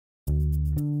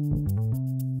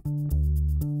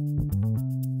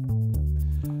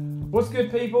What's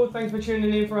good, people? Thanks for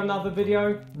tuning in for another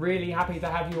video. Really happy to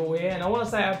have you all here, and I want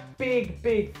to say a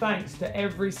big thanks to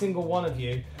every single one of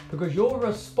you, because your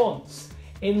response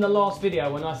in the last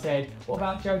video when I said, what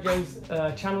about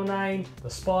Jojo's channel name, the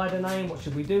spider name, what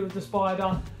should we do with the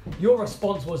spider? Your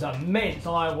response was immense.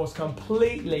 I was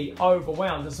completely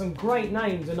overwhelmed. There's some great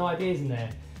names and ideas in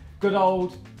there. Good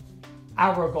old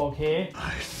Aragog here.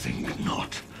 I think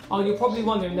not. Oh, you're probably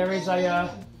wondering, there is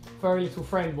a very little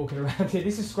friend walking around here.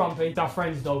 This is Scrumpy, it's our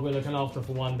friend's dog we're looking after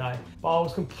for one day. But I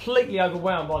was completely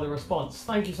overwhelmed by the response.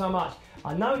 Thank you so much.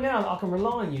 I know now that I can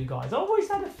rely on you guys. I always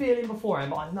had a feeling beforehand,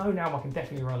 but I know now I can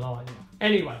definitely rely on you.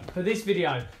 Anyway, for this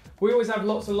video, we always have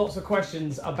lots and lots of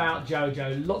questions about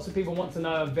Jojo. Lots of people want to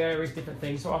know various different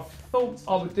things. So I thought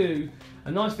I would do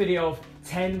a nice video of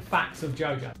 10 facts of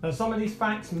Jojo. Now, some of these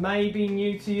facts may be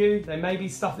new to you. They may be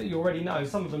stuff that you already know.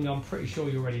 Some of them I'm pretty sure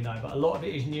you already know, but a lot of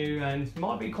it is new and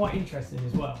might be quite interesting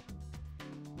as well.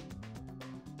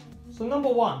 So number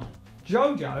one,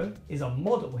 Jojo is a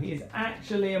model. He is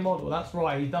actually a model. That's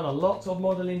right. He's done a lot of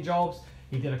modeling jobs.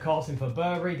 He did a casting for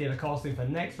Burberry, did a casting for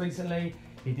Next recently.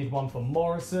 He did one for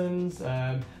Morrison's,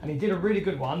 and he did a really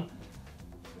good one,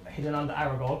 hidden under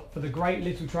Aragog, for the Great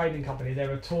Little Trading Company.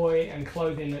 They're a toy and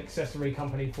clothing accessory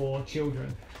company for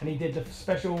children. And he did the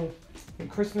special, I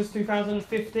think, Christmas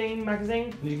 2015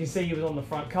 magazine. And you can see he was on the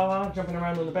front cover, jumping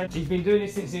around on the bench. He's been doing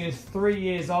it since he was 3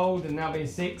 years old, and now being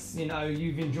 6, you know,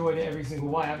 you've enjoyed it every single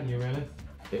way, haven't you, really?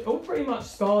 It all pretty much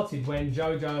started when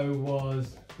Jojo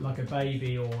was like a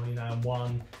baby, or, you know,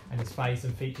 one, and his face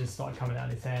and features started coming out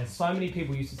of his hair. So many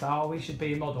people used to say, oh, we should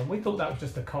be a model. And we thought that was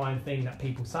just a kind thing that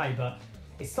people say, but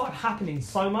it started happening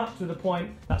so much to the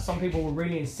point that some people were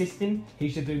really insisting he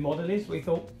should do modelling. We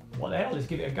thought, what the hell, let's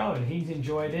give it a go. And he's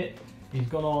enjoyed it. He's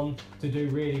gone on to do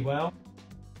really well.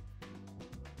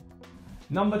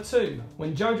 Number two,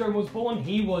 when Jojo was born,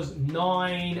 he was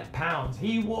 9 pounds.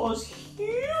 He was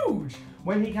huge.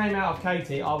 When he came out of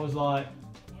Katie, I was like,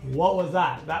 what was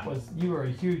that? You were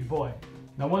a huge boy.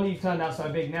 No wonder you've turned out so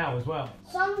big now as well.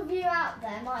 Some of you out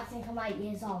there might think I'm 8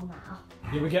 years old now.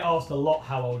 Yeah, we get asked a lot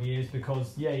how old he is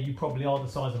because, yeah, you probably are the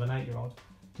size of an 8-year-old.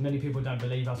 Many people don't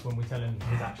believe us when we tell him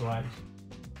his actual age.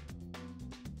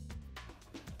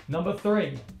 Number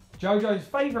three, Jojo's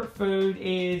favourite food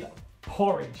is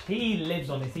porridge. He lives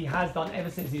on this. He has done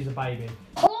ever since he was a baby.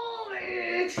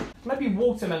 Porridge! Maybe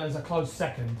watermelon's a close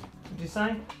second. Would you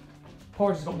say?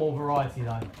 Porridge has got more variety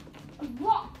though.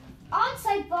 What? I'd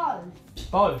say both.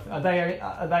 Both? Are they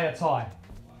a tie?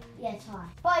 Yeah, tie.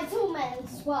 But it's all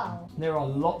melons as well. There are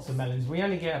lots of melons. We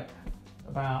only get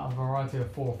about a variety of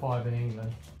 4 or 5 in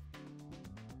England.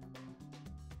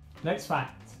 Next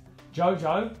fact.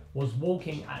 Jojo was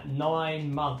walking at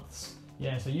 9 months.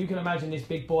 Yeah, so you can imagine this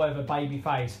big boy with a baby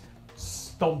face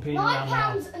stomping 9 around. 9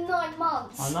 pounds and 9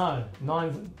 months. I know.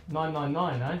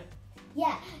 999, eh?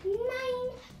 Yeah. 9.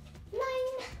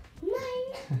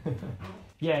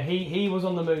 Yeah, he was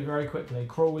on the move very quickly,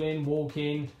 crawling,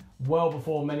 walking, well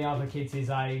before many other kids his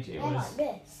age. It was like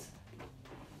this.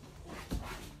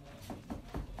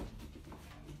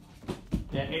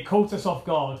 Yeah, it caught us off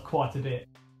guard quite a bit.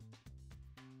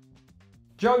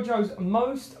 Jojo's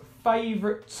most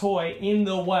favourite toy in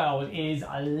the world is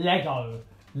a Lego.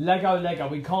 Lego.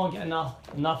 We can't get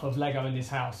enough of Lego in this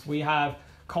house. We have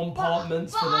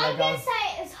compartments for the Lego. But I'm going to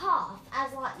say it as half,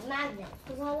 as like magnets,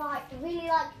 because I really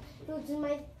like building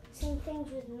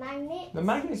things with magnets. The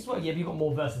magnets, well, yeah, you've got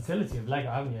more versatility of Lego,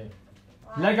 haven't you?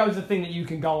 Right. Lego's a thing that you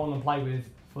can go on and play with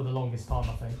for the longest time,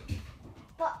 I think.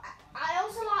 But I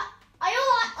also like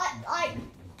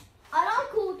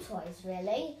all toys,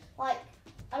 really. Like,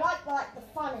 I like the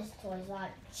funnest toys,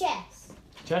 like chess.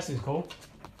 Chess is cool.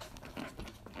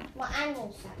 My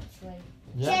animal sanctuary.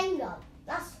 Yeah. Jenga.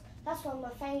 That's one of my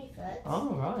favourites.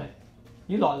 Oh, right.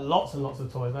 You like lots and lots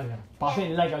of toys, don't you? But yeah. I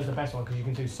think Lego's the best one because you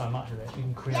can do so much with it. You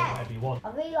can create whatever you want.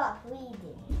 I really like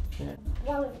reading. Yeah.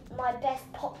 One of my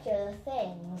best popular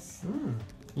things.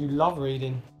 You love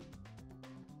reading.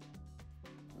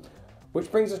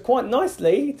 Which brings us quite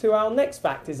nicely to our next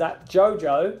fact, is that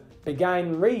Jojo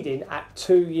began reading at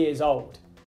 2 years old.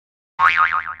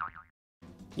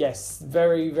 Yes,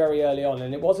 very early on,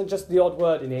 and it wasn't just the odd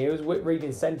word in here, he was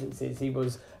reading sentences. He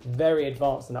was very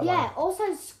advanced in that way. Yeah,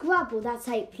 also Scrabble, that's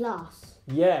 8+.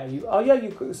 Yeah,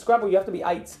 Scrabble, you have to be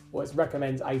 8, well, it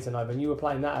recommends 8 and over, and you were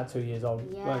playing that at 2 years old,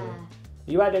 weren't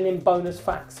you? You adding in bonus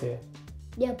facts here?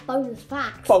 Yeah, bonus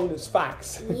facts. Bonus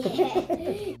facts.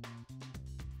 Yeah.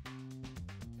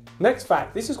 Next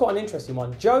fact, this is quite an interesting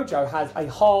one. Jojo has a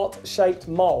heart-shaped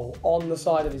mole on the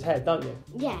side of his head, don't you?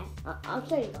 Yeah, I'll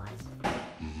show you guys.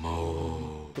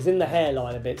 It's in the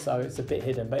hairline a bit, so it's a bit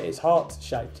hidden, but it's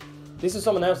heart-shaped. This is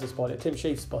someone else that spotted it. Tim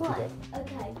Sheaf spotted Right, it.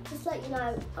 okay, just let you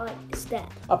know, like,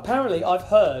 step. Apparently, I've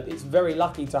heard it's very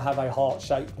lucky to have a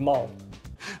heart-shaped mole.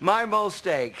 My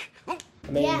mistake. I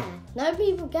mean, Yeah, no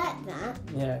people get that.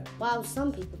 yeah. Well,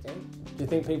 some people do. Do you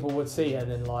think people would see it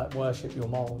and then like worship your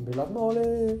mole and be like,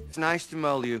 Molly? It's nice to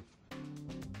mole you.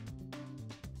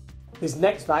 This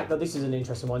next fact, that this is an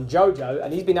interesting one, Jojo,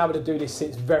 and he's been able to do this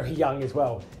since very young as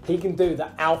well. He can do the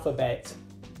alphabet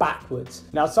backwards.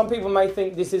 Now, some people may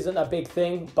think this isn't a big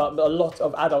thing, but a lot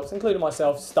of adults, including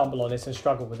myself, stumble on this and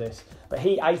struggle with this. But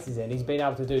he aces it, and he's been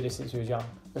able to do this since he was young.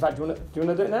 In fact, do you want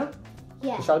to do it now?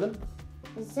 Yeah. To show them?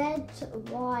 Z,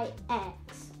 Y,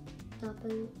 X,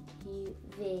 W,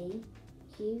 V,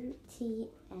 Q, T,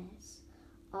 S,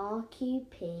 R, Q,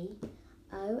 P,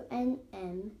 O, N,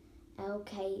 M, L,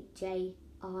 K, J,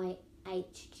 I,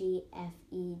 H, G, F,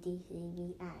 E, D, C,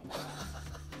 V, A.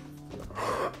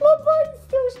 My brain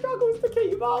still struggles to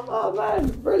keep up. Oh man,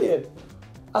 brilliant.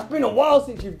 It's been a while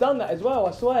since you've done that as well,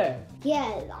 I swear.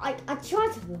 Yeah, I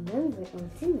tried to remember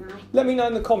it, didn't I? Let me know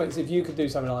in the comments if you could do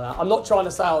something like that. I'm not trying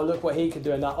to say, oh, look what he could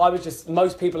do and that. I was just,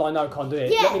 most people I know can't do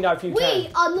it. Yeah, Let me know if you can. we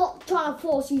are not trying to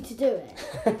force you to do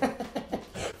it.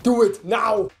 Do it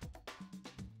now.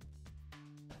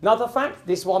 Another fact,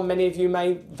 this one many of you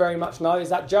may very much know, is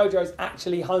that Jojo is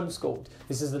actually homeschooled.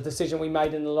 This is a decision we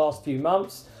made in the last few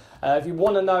months. If you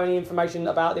want to know any information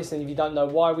about this and if you don't know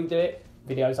why we do it,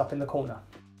 video's up in the corner.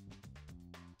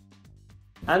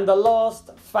 And the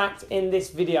last fact in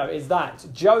this video is that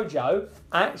Jojo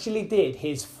actually did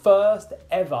his first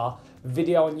ever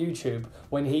video on YouTube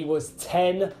when he was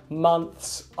 10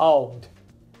 months old.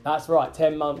 That's right,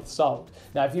 10 months old.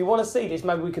 Now, if you want to see this,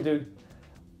 maybe we could do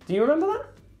you remember that?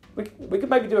 We could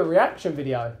maybe do a reaction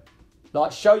video,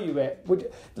 like show you it.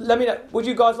 Let me know, would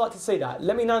you guys like to see that?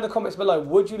 Let me know in the comments below,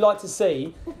 would you like to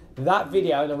see that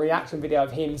video and a reaction video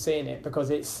of him seeing it? Because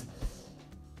it's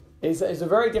a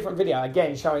very different video,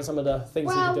 again, showing some of the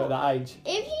things he can do at that age.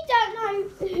 If you don't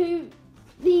know who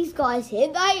these guys here,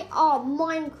 they are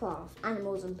Minecraft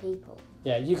animals and people.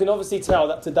 Yeah, you can obviously tell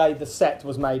that today the set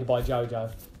was made by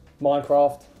Jojo.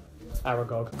 Minecraft,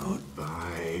 Aragog.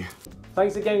 Goodbye.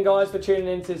 Thanks again, guys, for tuning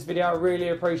into this video. I really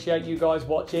appreciate you guys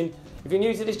watching. If you're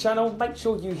new to this channel, make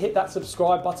sure you hit that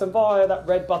subscribe button via that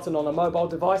red button on a mobile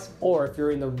device, or if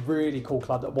you're in the really cool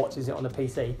club that watches it on a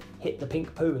PC, hit the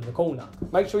pink poo in the corner.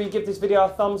 Make sure you give this video a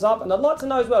thumbs up, and I'd like to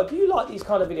know as well, do you like these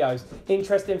kind of videos?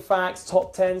 Interesting facts,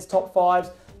 top 10s, top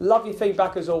 5s. Love your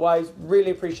feedback as always.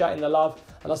 Really appreciating the love,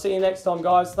 and I'll see you next time,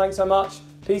 guys. Thanks so much.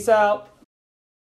 Peace out.